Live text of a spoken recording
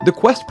The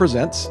Quest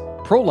presents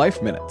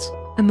Pro-Life Minutes.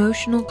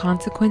 Emotional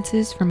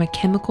consequences from a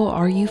chemical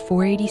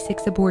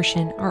RU-486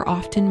 abortion are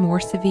often more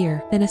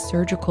severe than a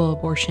surgical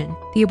abortion.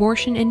 The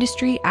abortion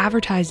industry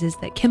advertises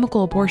that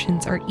chemical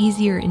abortions are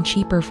easier and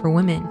cheaper for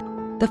women.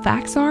 The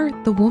facts are,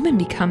 the woman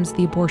becomes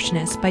the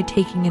abortionist by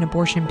taking an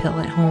abortion pill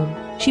at home.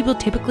 She will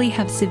typically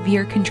have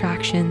severe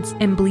contractions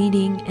and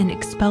bleeding and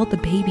expel the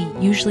baby,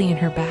 usually in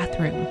her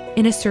bathroom.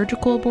 In a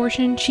surgical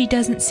abortion, she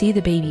doesn't see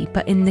the baby,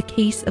 but in the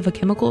case of a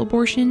chemical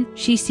abortion,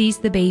 she sees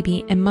the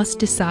baby and must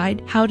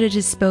decide how to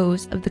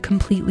dispose of the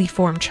completely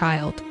formed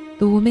child.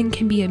 The woman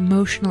can be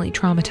emotionally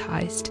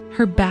traumatized,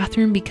 her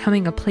bathroom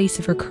becoming a place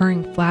of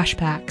recurring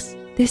flashbacks.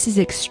 This is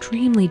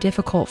extremely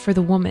difficult for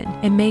the woman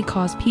and may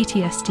cause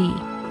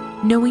PTSD.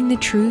 Knowing the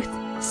truth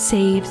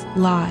saves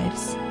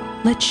lives.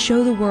 Let's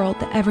show the world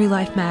that every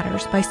life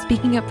matters by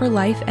speaking up for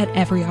life at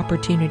every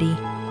opportunity.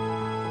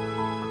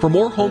 For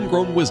more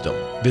homegrown wisdom,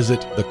 visit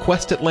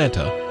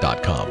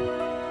thequestatlanta.com.